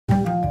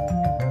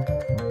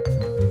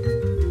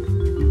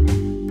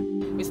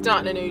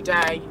starting a new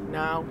day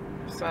now.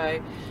 So,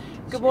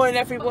 good morning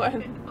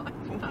everyone.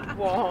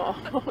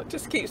 What?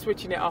 Just keep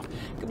switching it off.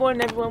 Good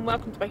morning everyone,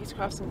 welcome to Becky's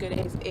Crafts and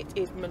Goodies. It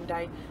is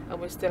Monday and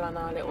we're still on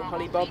our little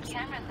holly bobs.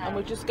 And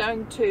we're just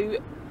going to,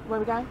 where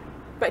are we going?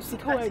 Betsy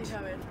College.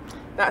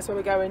 That's where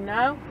we're going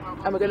now.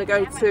 And we're going to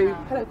go to,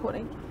 hello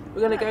Courtney.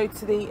 We're going to go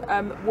to the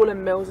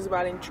woolen mills as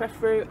well in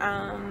Trefriw,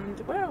 and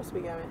where else are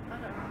we going? I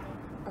don't remember.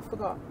 I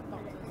forgot.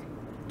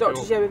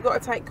 Doctors, yeah, we've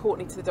got to take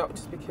Courtney to the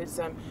doctors because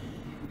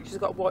she's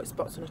got white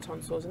spots on her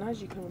tonsils, and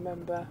as you can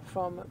remember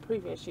from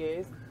previous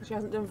years, she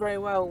hasn't done very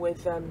well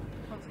with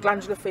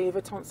glandular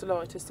fever,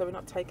 tonsillitis, so we're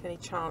not taking any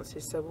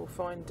chances. So we'll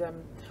find,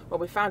 well,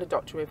 we found a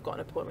doctor, we've got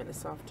an appointment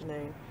this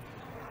afternoon.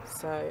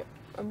 So,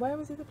 and where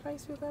was the other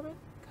place we were going,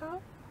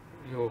 Carl?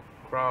 Your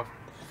craft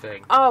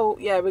thing. Oh,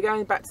 yeah, we're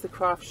going back to the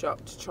craft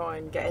shop to try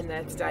and get in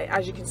there today.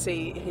 As you can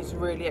see, he's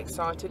really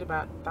excited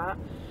about that.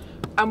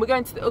 And we're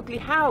going to the Ugly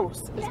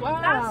House as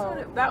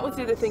well. That was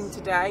the other thing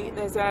today.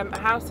 There's a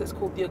house that's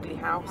called the Ugly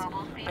House,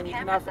 and you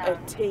can have a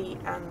tea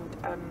and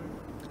a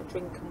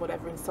drink and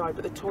whatever inside,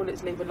 but the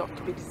toilets leave a lot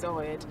to be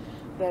desired.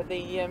 They're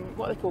the,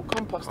 what are they called,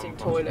 composting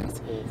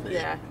toilets.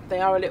 Yeah, they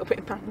are a little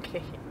bit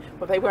manky.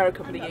 Well, they were a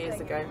couple of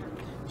years ago.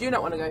 Do you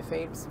not want to go,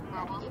 Phoebes?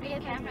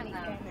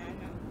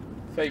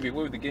 Phoebe,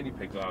 we were the guinea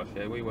pig last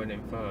year. We went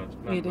in first.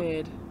 We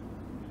did.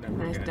 Never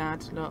There's again.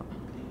 Dad, look,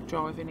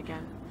 driving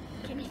again.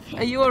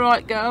 Are you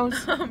alright, girls?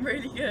 I'm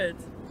really good.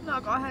 No,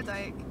 I've got a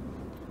headache.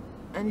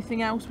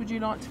 Anything else would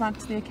you like to add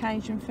to the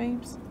occasion,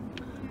 Phoebes?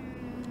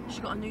 She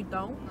got a new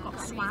doll, got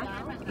swag.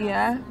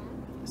 Yeah,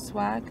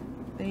 swag,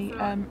 the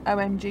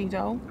OMG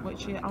doll,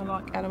 which I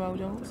like LOL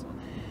dolls.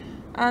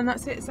 And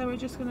that's it, so we're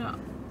just going to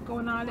go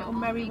on our little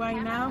merry way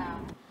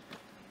now.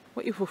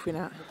 What are you huffing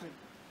at?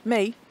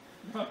 Me?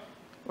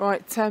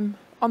 Right,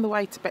 on the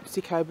way to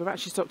Betsy Cove, we've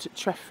actually stopped at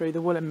Trefriw,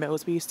 the woolen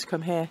mills. We used to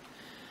come here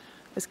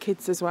as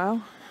kids as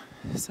well.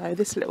 So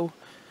this little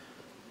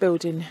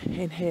building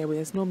in here, where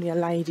there's normally a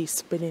lady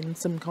spinning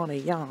some kind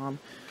of yarn.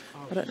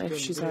 I don't know if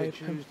she's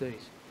open.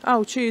 Tuesdays.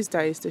 Oh,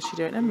 Tuesdays does she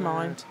do it? Never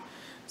mind.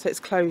 So it's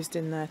closed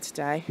in there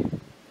today.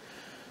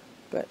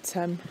 But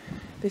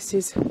this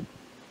is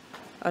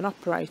an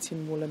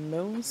operating woolen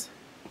mills.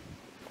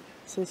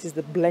 So this is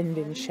the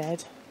blending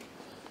shed.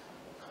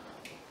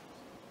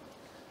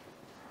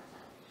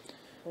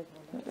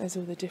 Look, there's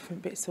all the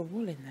different bits of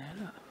wool in there,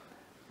 look.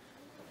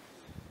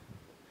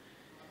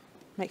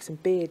 Make some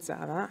beards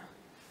out of that.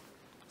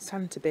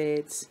 Santa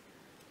beards.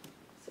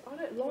 So I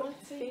don't like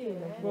the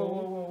feeling of Whoa,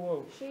 whoa, whoa,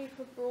 whoa. Sheep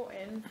were brought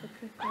in for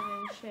cooking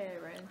and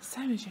shearing.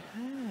 Same as your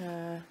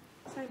hair.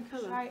 Same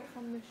colour. Straight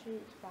from the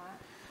sheep's back.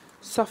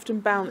 Soft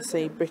and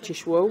bouncy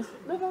British wool.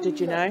 Did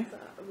you know? Dad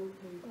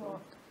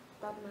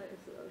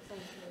noticed that there was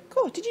something.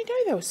 God, did you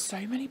know there were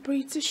so many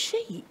breeds of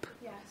sheep?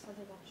 Yes, I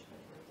did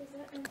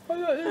actually. Is it?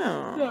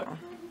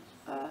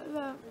 Oh.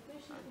 Look.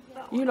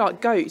 You like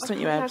goats, don't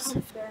you,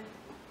 Ebs?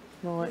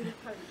 Right.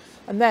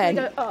 And then,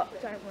 We go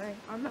up, don't we?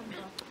 I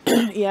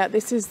remember. yeah,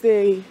 this is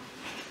the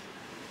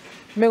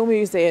Mill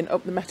Museum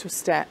up the metal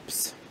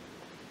steps.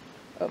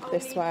 Up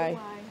this way.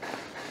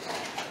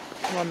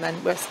 Come on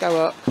then, let's go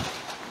up.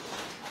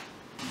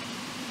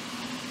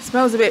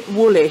 Smells a bit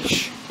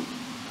woolish,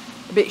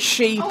 a bit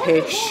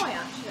sheepish. Why,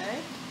 actually?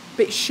 A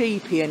bit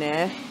sheepy in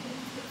here.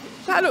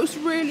 That looks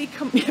really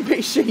a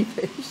bit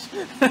sheepish.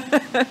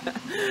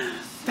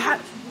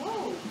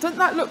 Doesn't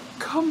that look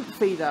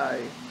comfy though?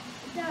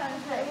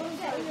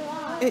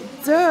 It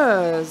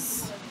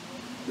does.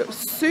 Looks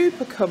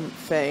super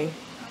comfy.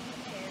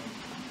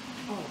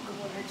 Oh,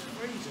 God, it's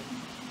freezing.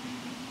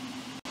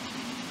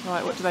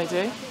 Right, what do they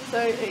do? So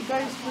it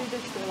goes through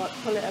this to like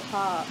pull it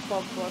apart,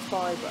 fibre by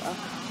fibre.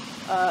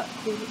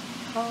 Called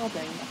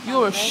carding.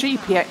 You're a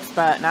sheepy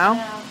expert now.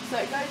 Yeah. So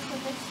it goes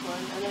from this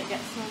one and then it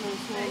gets smaller and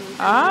smaller.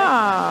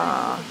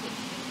 Ah.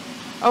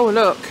 Oh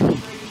look,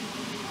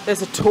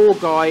 there's a tour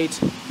guide.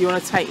 You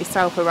want to take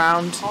yourself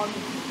around.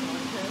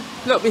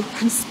 Look, we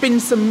can spin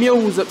some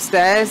mules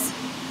upstairs,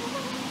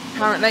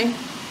 apparently.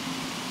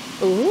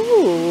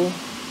 Ooh.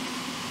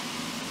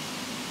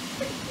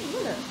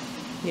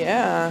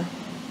 Yeah.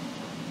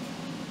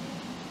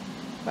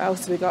 What else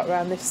have we got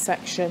around this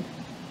section?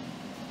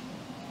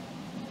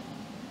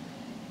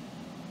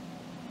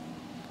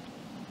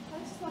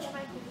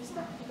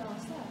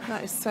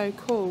 That is so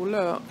cool,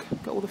 look.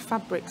 Got all the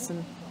fabrics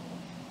and...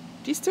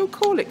 Do you still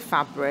call it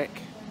fabric?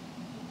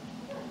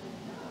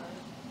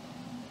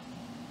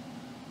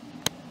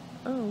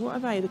 Oh, what are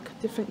they? The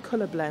different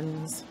colour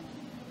blends.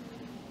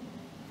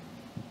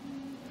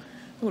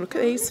 Oh, look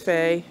at these,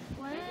 Fee.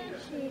 Why don't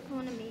sheep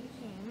want to be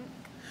pink?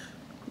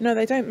 No,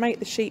 they don't make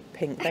the sheep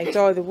pink. They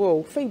dye the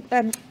wool. Fee,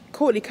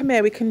 Courtney, come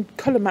here. We can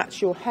colour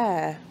match your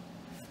hair.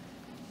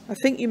 I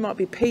think you might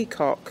be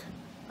peacock.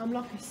 I'm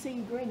like a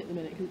sea green at the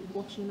minute because it's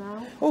washing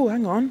out. Oh,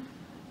 hang on.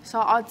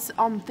 So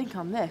I'm think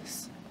I'm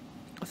this.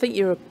 I think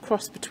you're a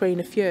cross between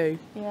a few.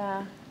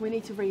 Yeah. We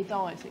need to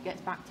re-dye so it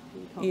gets back to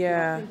peacock.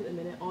 Yeah. I think at the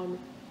minute I'm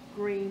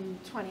green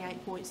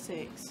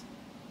 28.6.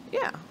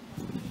 Yeah.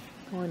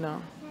 Why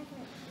not?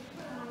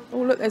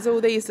 Oh, look, there's all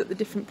these at the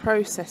different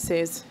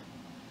processes.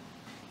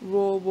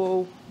 Raw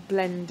wool,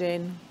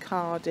 blending,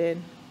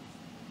 carding,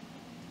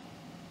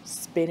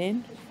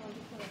 spinning.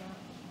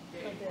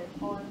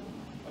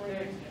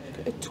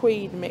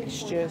 Tweed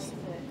mixtures.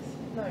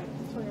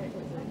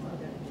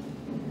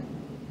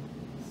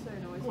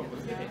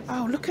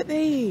 Oh, look at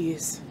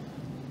these.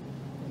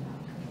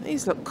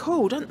 These look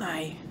cool, don't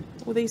they?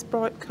 All these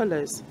bright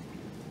colours.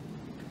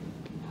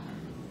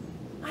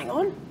 Hang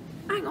on,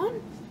 hang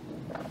on.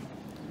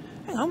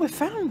 Hang on, we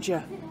found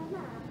you.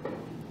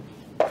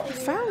 We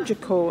found you,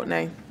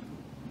 Courtney.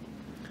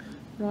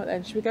 Right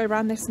then, should we go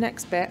around this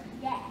next bit?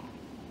 Yeah.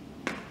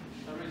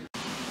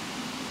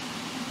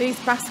 These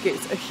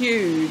baskets are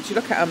huge.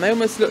 Look at them, they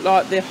almost look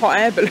like the hot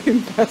air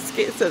balloon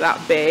baskets. They're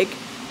that big.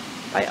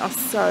 They are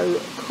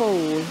so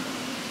cool.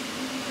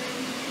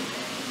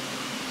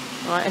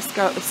 Right, let's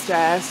go up the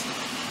stairs.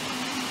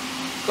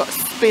 Got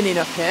spinning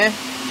up here.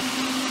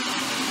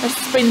 Let's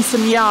spin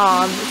some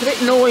yarn. It's a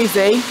bit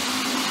noisy.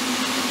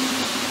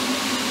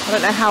 I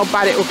don't know how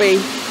bad it will be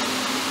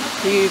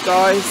for you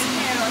guys.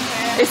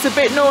 It's a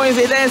bit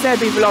noisy. There's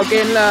Abby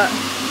vlogging, look.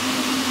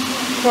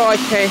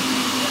 Crikey.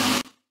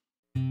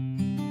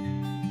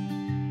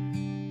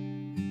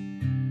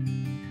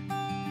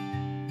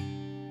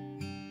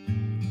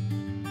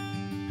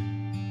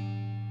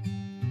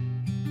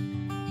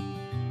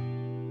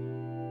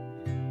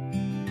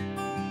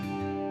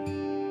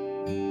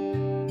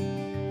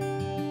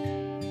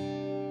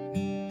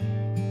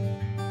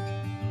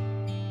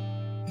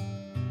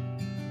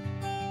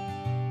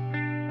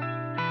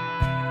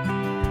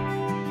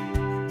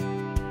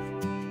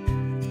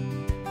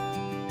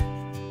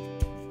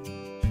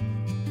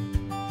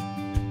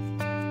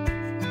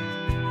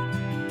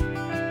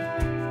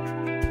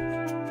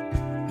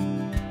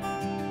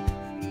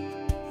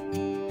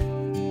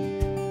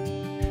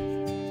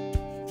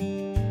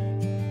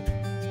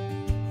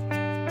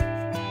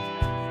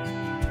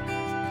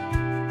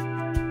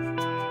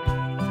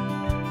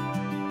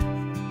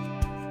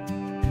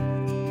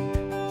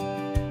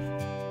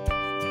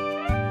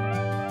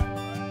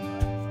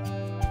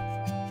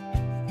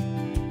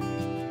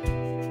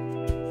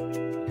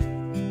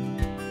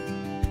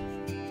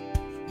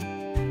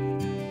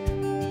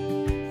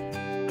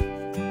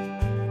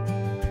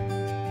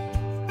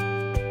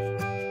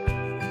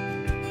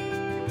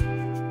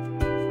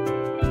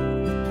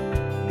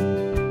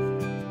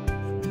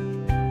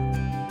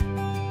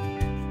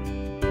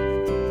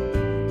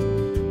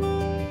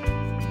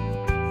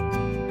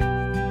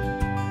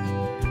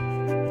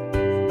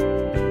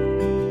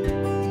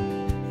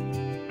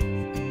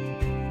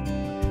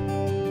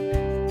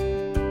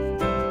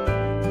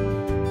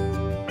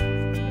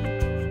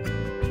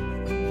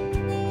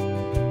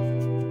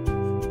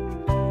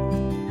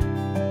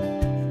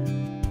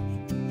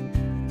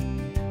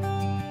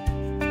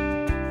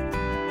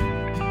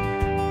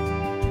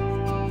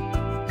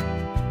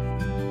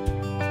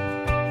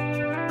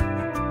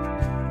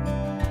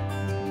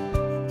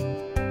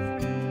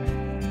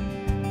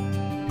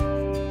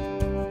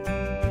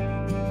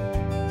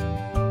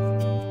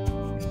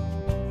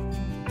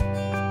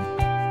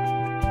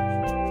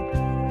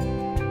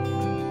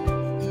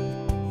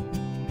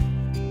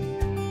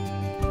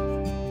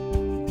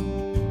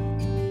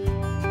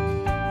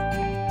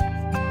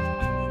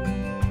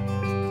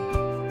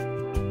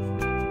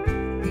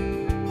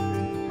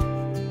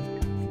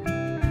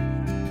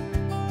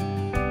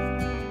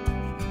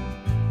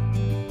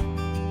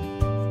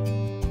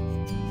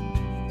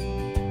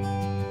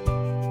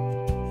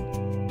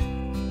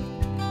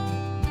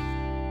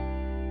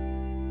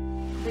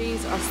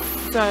 These are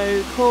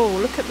so cool.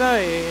 Look at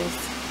those.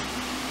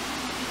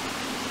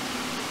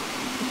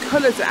 The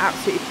colours are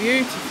absolutely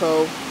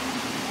beautiful.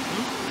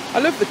 I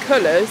love the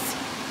colours.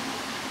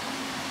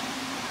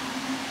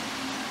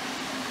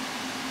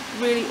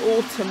 Really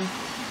autumn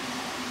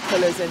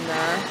colours in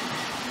there.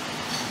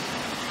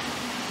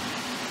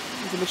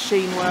 There's a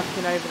machine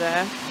working over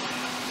there.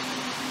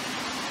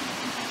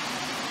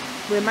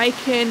 We're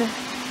making,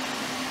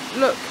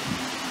 look,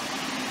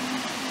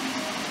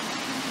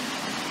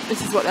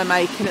 this is what they're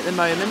making at the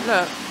moment,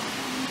 look,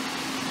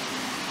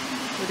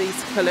 with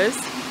these colours.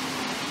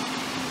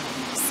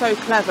 So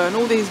clever, and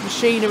all these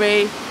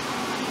machinery,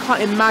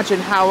 can't imagine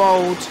how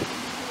old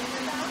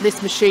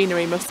this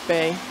machinery must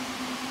be.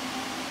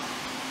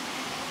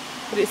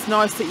 But it's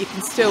nice that you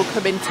can still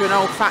come into an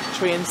old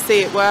factory and see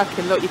it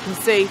working. Look, you can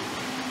see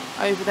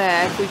over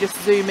there, if we just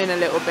zoom in a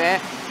little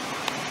bit,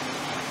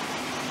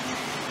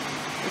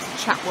 there's a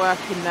chap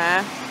working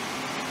there.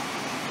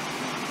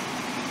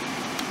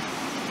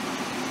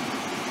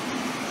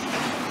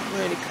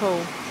 Really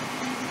cool.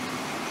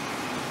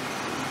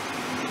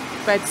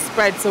 Bed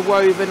spreads are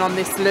woven on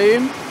this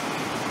loom.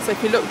 So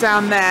if you look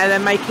down there, they're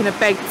making a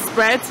bed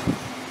spread.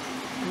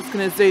 I'm just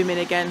going to zoom in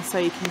again so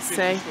you can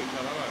see.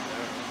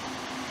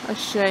 Is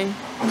she?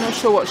 I'm not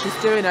sure what she's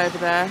doing over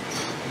there.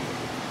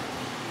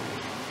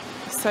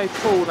 It's so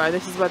cool though.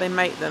 This is where they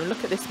make them.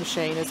 Look at this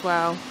machine as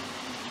well.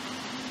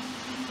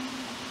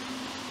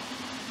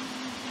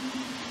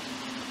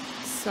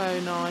 So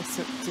nice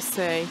to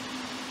see.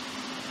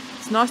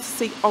 It's nice to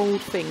see old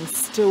things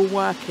still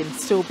working,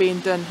 still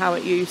being done how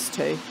it used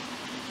to.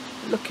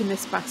 Look in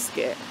this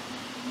basket.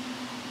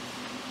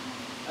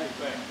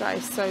 That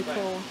is so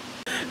cool.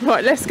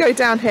 Right, let's go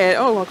down here.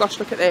 Oh my gosh,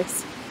 look at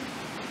this.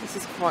 This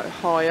is quite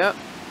high up.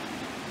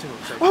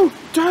 Oh,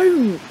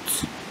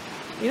 don't!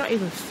 You're not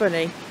even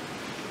funny.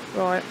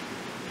 Right.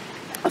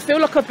 I feel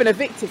like I've been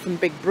evicted from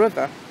Big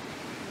Brother.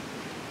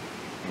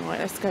 Right,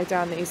 let's go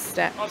down these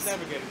steps. I'd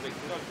never get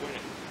addicted, I'd win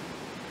it.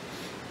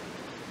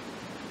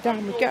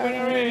 Down we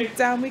go,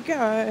 down we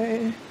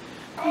go.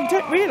 You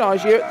don't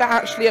realise you're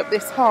actually up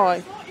this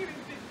high.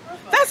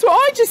 That's what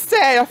I just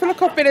said. I feel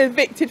like I've been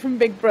evicted from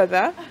Big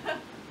Brother.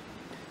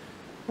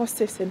 What's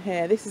this in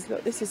here? This is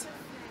look. This is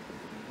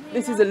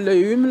a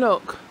loom.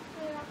 Look.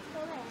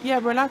 Yeah,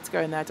 we're allowed to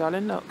go in there,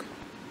 darling. Look.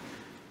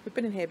 We've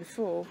been in here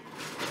before.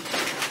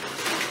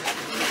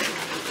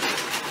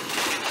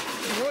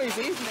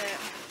 Noisy, isn't it?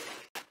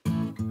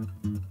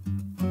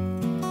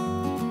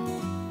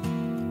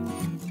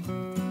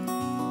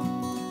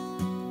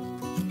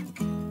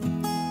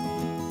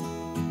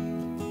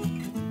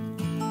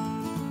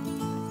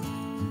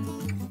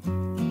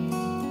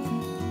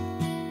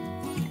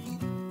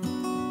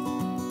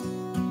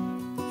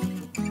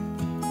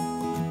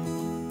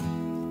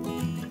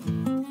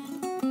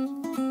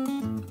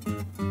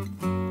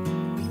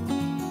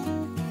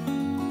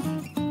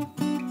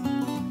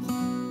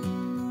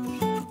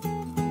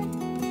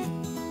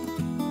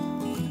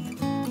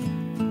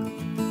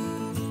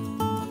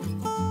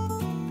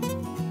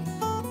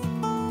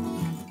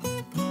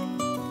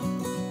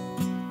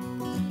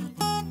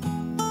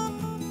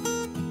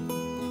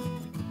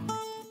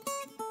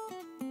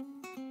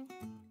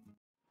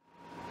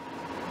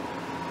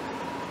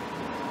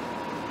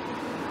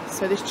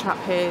 So this chap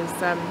here is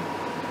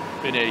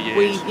been here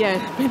years.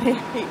 Been here.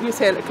 He was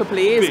here a couple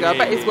of years ago. I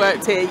bet he's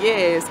worked here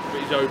years. But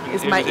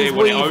he's open. He's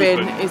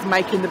weaving. He's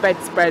making the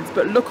bedspreads.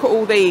 But look at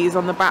all these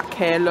on the back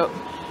here. Look,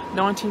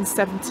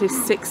 1970s,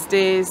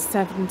 60s,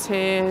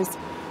 70s,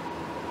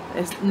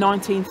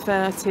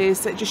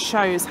 1930s. It just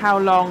shows how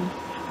long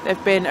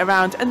they've been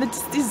around. And the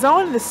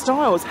design and the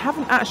styles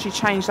haven't actually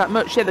changed that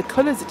much. Yeah, the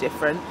colours are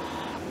different.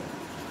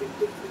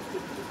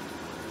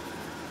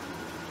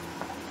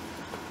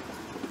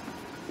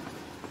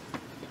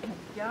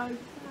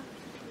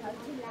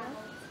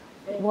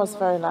 It was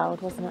very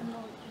loud, wasn't it?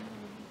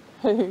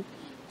 Who?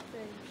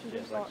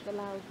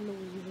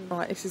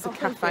 Right, this is the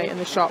cafe and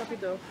the shop.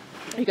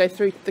 You go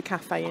through the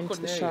cafe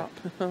into the shop.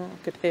 I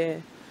could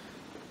hear.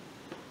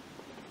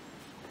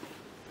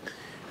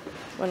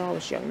 When I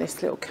was young,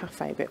 this little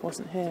cafe bit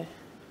wasn't here.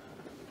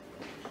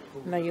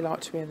 I know you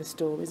like to hear the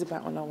stories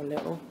about when I was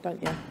little,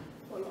 don't you?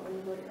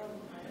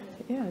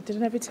 Yeah, did I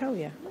never tell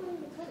you?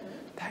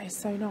 That is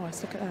so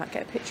nice. Look at that.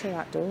 Get a picture of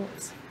that,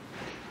 Dorks.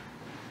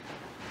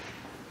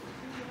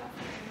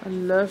 I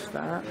love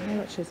that. How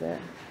much is it?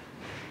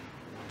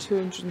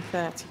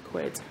 230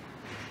 quid.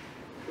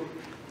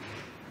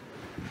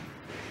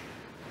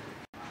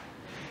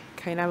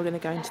 Okay, now we're going to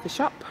go into the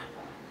shop.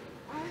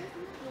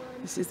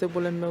 This is the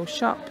Woollen Mill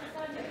shop.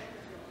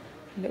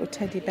 Little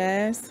teddy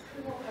bears.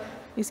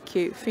 These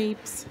cute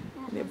Phoebes.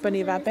 Little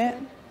bunny rabbit.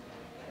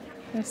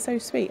 They're so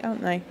sweet,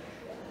 aren't they?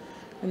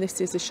 And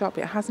this is the shop.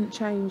 It hasn't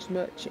changed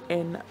much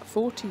in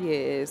 40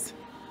 years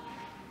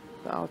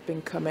that I've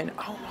been coming.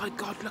 Oh my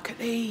God, look at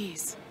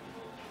these.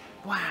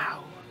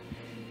 Wow.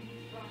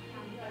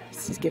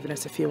 This is giving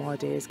us a few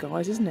ideas,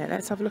 guys, isn't it?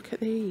 Let's have a look at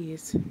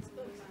these.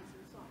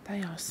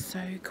 They are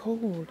so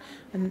cool.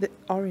 And the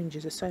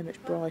oranges are so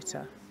much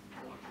brighter.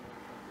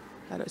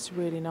 That looks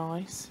really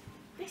nice.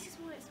 This is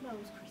why it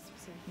smells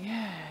Christmassy.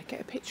 Yeah,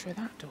 get a picture of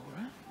that,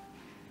 Dora.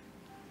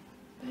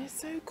 They're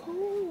so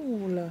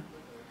cool.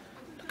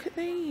 Look at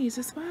these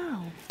as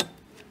well.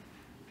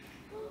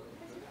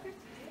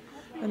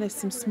 And there's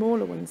some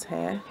smaller ones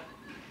here.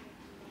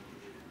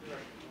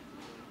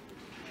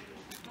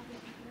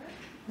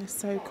 They're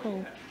so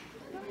cool.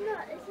 Look,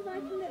 it's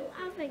like a little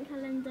advent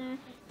calendar.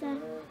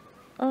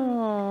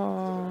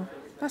 Oh,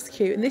 that's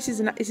cute. And this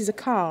is a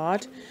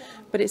card,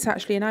 but it's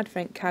actually an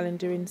advent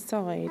calendar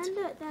inside. And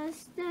look,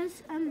 there's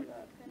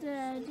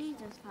the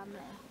Jesus family.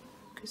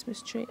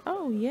 Christmas tree.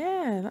 Oh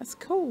yeah, that's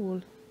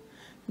cool.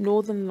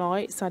 Northern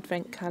Lights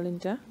advent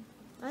calendar.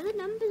 Are there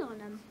numbers on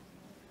them?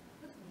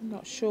 I'm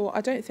not sure.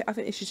 I think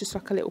this is just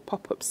like a little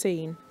pop-up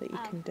scene that you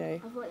can do. I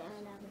thought they were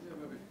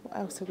numbers. What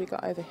else have we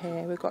got over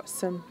here? We've got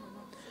some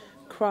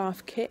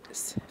craft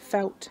kits,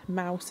 felt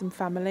mouse and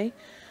family.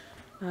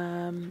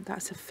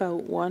 That's a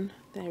felt one.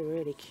 They're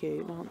really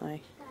cute, aren't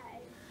they?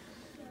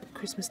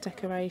 Christmas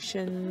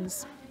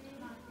decorations.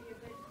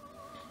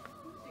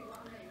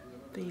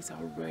 These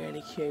are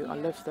really cute. I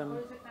love them.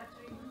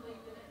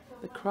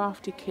 The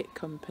Crafty Kit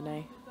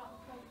Company.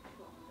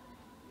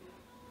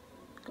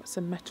 Got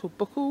some metal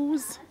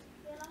buckles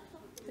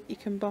that you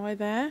can buy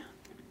there.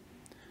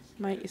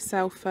 Make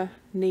yourself a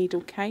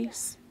needle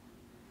case.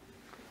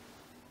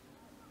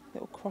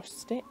 Little cross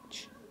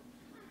stitch.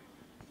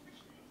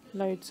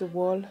 Loads of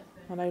wool.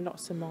 I know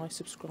lots of my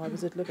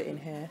subscribers would love it in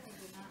here.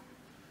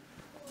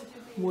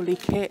 Woolly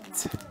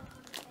kit.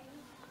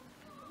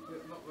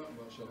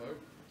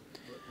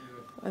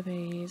 What are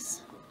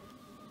these?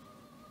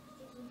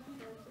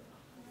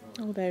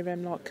 Oh, they're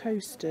like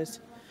coasters.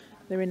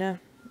 They're in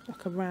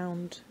like a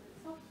round.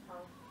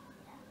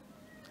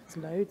 There's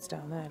loads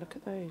down there. Look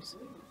at those.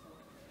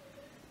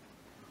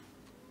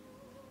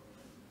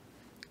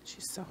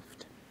 She's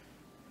soft.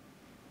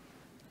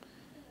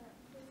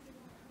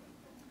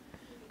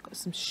 Got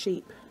some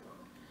sheep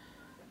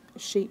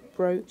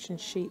brooch and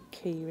sheep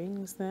key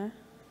rings there.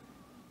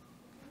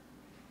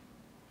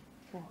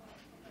 Oh.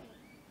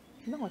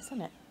 Nice,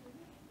 isn't it?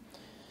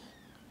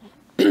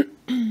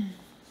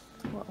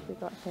 What have we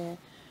got here?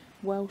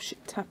 Welsh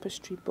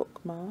tapestry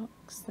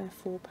bookmarks. They're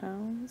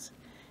 £4.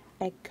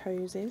 Egg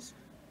cozies.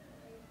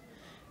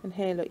 And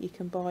here, look, you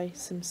can buy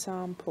some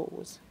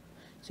samples.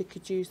 So you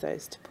could use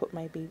those to put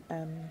maybe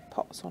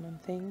pots on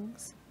and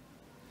things.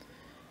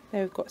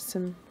 There we've got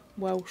some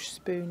Welsh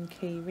spoon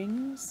key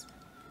rings.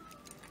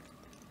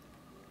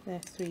 They're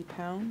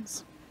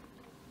 £3.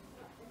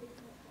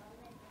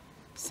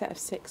 Set of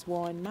 6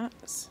 wine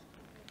mats.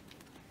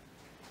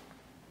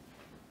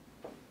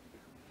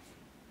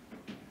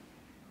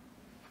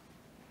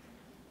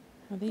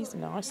 Oh, these are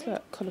nice,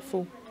 look,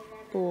 colourful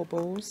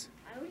baubles.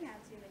 I only have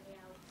too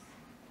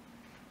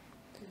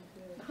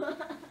many else.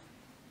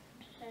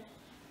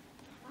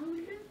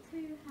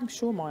 I'm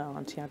sure my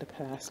auntie had a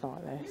purse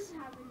like this.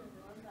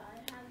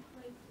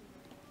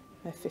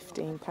 They're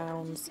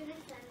 £15.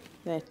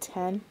 They're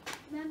 10.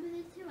 Remember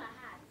the two I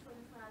had?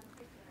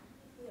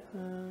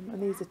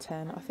 And these are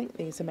 10. I think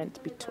these are meant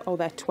to be. Oh,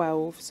 they're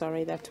 12.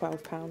 Sorry, they're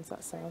 £12.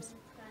 That size.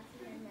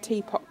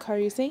 Teapot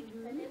cosy.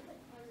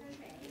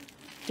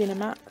 Dinner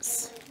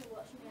mats.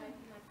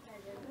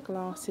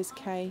 Glasses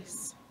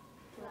case.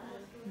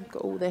 We've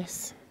got all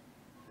this.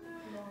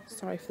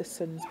 Sorry if the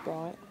sun's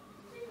bright.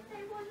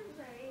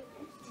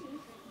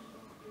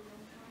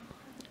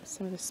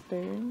 Some of the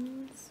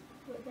spoons.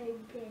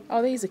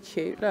 Oh, these are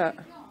cute. Look,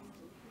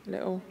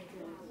 little.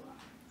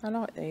 I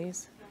like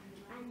these.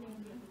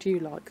 Do you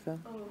like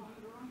them?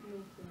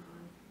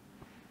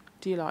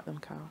 Do you like them,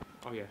 Carl?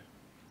 Oh yeah.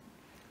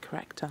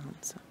 Correct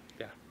answer.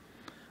 Yeah.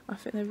 I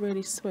think they're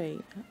really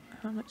sweet.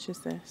 How much is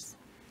this?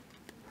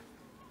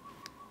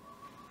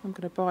 I'm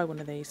going to buy one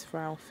of these for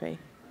Alfie.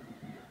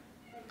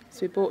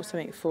 So we bought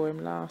something for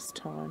him last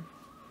time.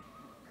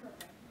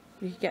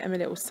 You could get him a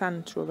little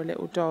Santa or a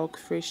little dog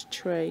for his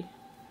tree.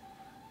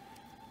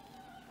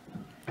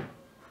 Not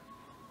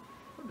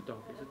a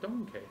dog, it's a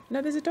donkey.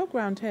 No, there's a dog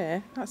round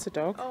here. That's a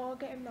dog. Oh, I'll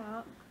get him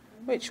that.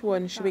 Which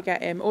one should we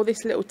get him? Oh,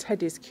 this little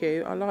teddy's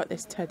cute. I like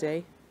this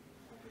teddy.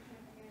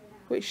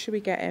 Which should we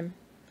get him?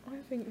 I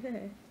think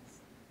this.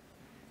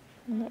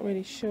 I'm not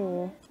really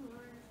sure.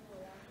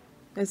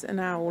 There's an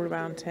owl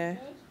around here.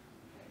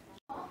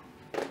 Got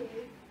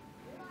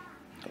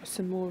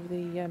some more of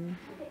the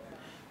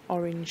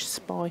orange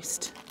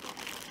spiced.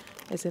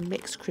 There's a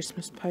mixed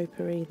Christmas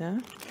potpourri there.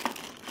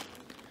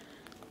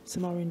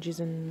 Some oranges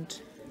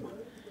and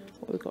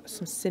we've got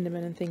some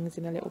cinnamon and things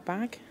in a little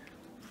bag.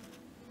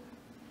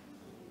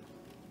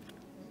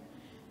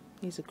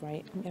 These are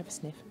great. Let me have a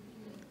sniff.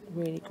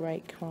 Really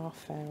great craft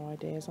fair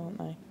ideas, aren't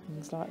they?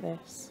 Things like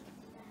this.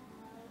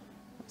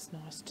 That's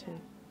nice too.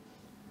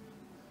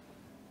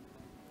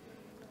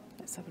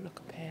 Let's have a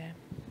look up here.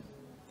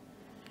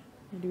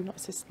 And do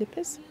lots of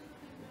slippers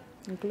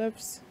and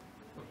gloves.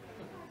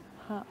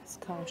 Hats.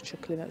 Carl's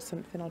chuckling at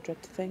something I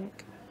dread to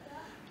think.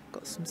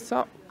 Got some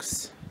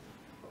socks.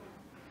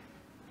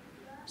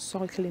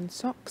 Cycling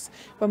socks.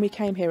 When we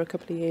came here a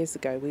couple of years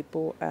ago, we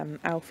bought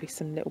Alfie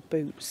some little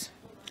boots.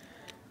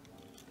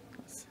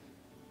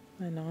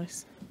 They're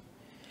nice.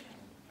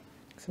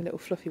 Some little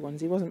fluffy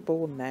ones. He wasn't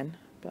born then,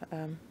 but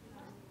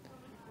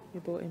we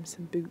bought him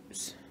some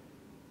boots.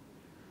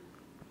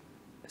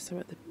 So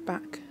at the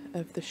back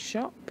of the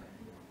shop,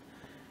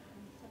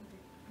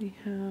 we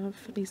have,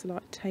 these are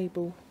like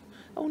table.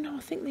 Oh no, I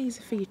think these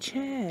are for your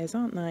chairs,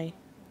 aren't they?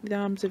 The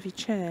arms of your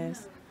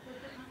chairs.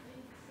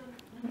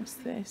 What's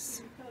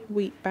this?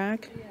 Wheat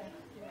bag.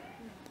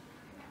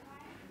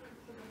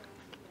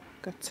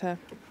 Got a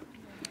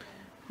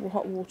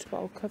hot water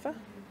bottle cover.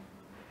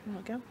 There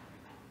we go.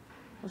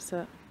 What's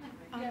that?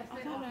 I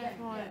don't know if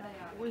my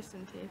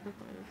wisdom teeth are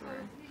going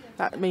through.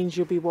 That means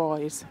you'll be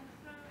wise.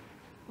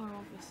 Well,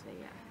 obviously,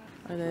 yeah.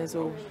 And there's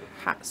all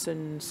hats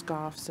and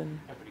scarves and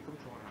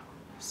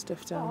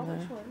stuff down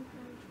there.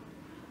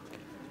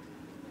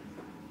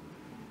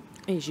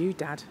 Here's you,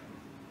 Dad.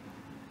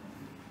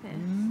 Yes.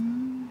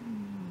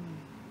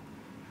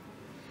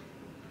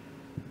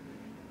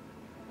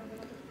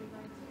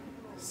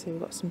 So we've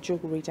got some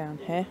jewellery down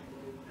here.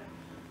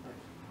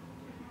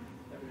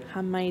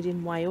 Handmade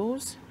in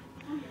Wales.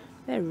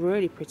 They're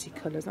really pretty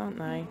colours, aren't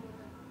they?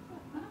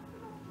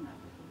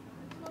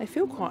 They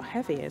feel quite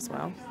heavy as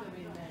well.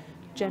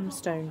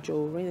 Gemstone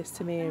jewellery, there's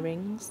some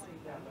earrings.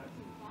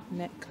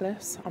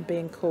 Necklace. I'm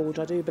being called.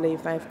 I do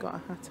believe they've got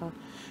a hat on.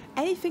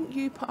 Anything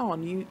you put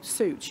on, you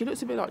suit. She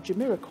looks a bit like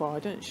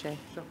Jamiroquai, doesn't she?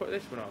 Should I put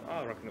this one on?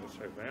 I reckon it'll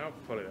suit me. I'll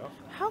pull it off.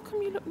 How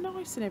come you look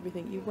nice in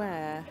everything you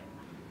wear?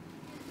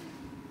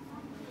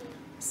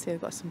 See,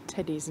 I've got some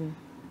teddies and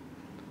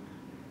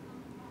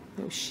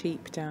Little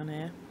sheep down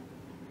here.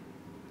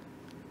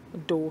 A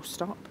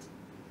doorstop.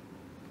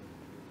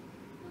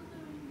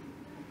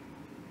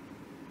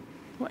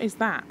 What is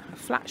that? A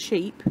flat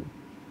sheep?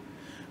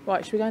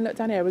 Right, should we go and look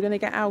down here? We're going to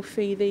get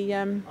Alfie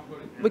the...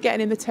 we're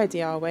getting in the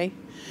teddy, are we?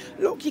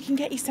 Look, you can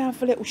get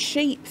yourself a little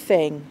sheep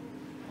thing.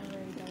 I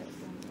really don't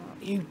want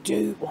that. You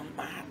do want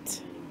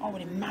that. I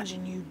would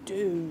imagine you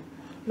do.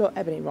 Look,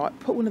 Ebony, right,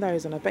 put one of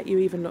those on. I bet you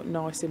even look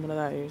nice in one of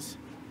those.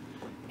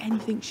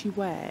 Anything she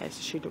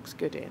wears, she looks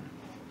good in.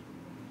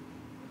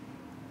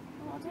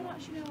 Well, I don't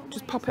actually know what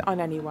Just weight pop it on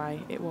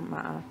anyway. It won't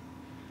matter.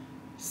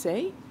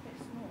 See?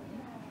 it's small.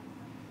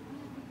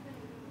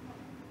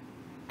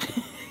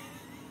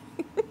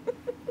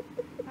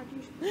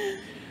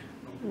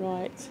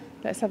 Right,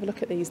 let's have a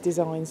look at these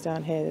designs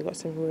down here. They've got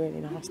some really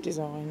nice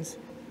designs.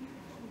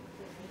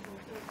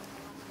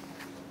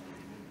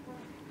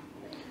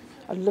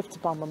 I'd love to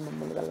buy my mum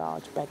one of the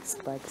large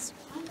bedspreads.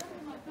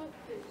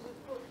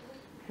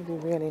 It'd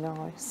be really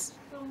nice.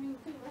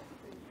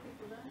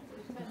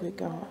 We've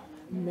got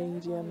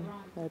medium.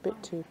 They're a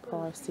bit too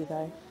pricey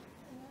though.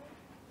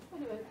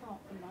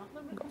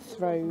 We've got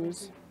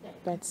throws,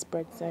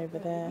 bedspreads over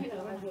there.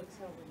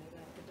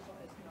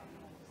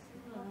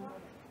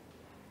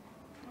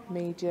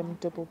 Medium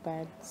double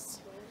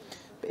beds.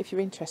 But if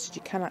you're interested,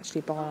 you can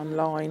actually buy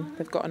online.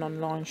 They've got an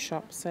online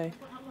shop, so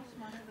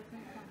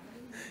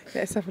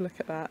let's have a look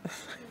at that.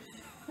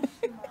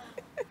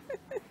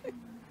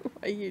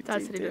 What are you Dad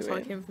two said it looks doing?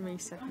 like him for me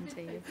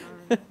 17.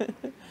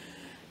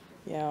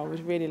 Yeah, I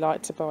would really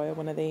like to buy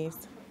one of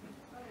these.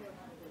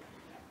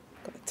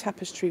 Got the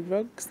tapestry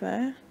rugs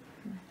there,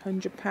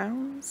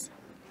 £100.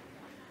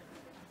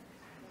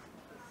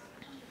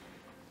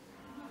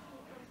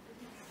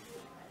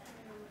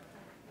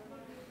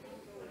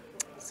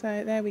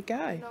 So there we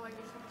go.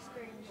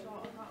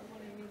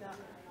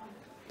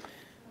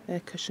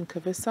 They're cushion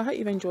covers. So I hope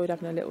you've enjoyed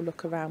having a little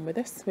look around with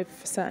us. We've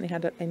certainly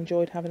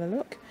enjoyed having a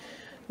look.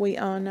 We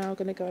are now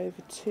going to go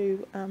over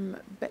to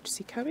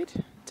Betsy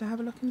Coed to have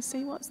a look and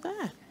see what's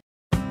there.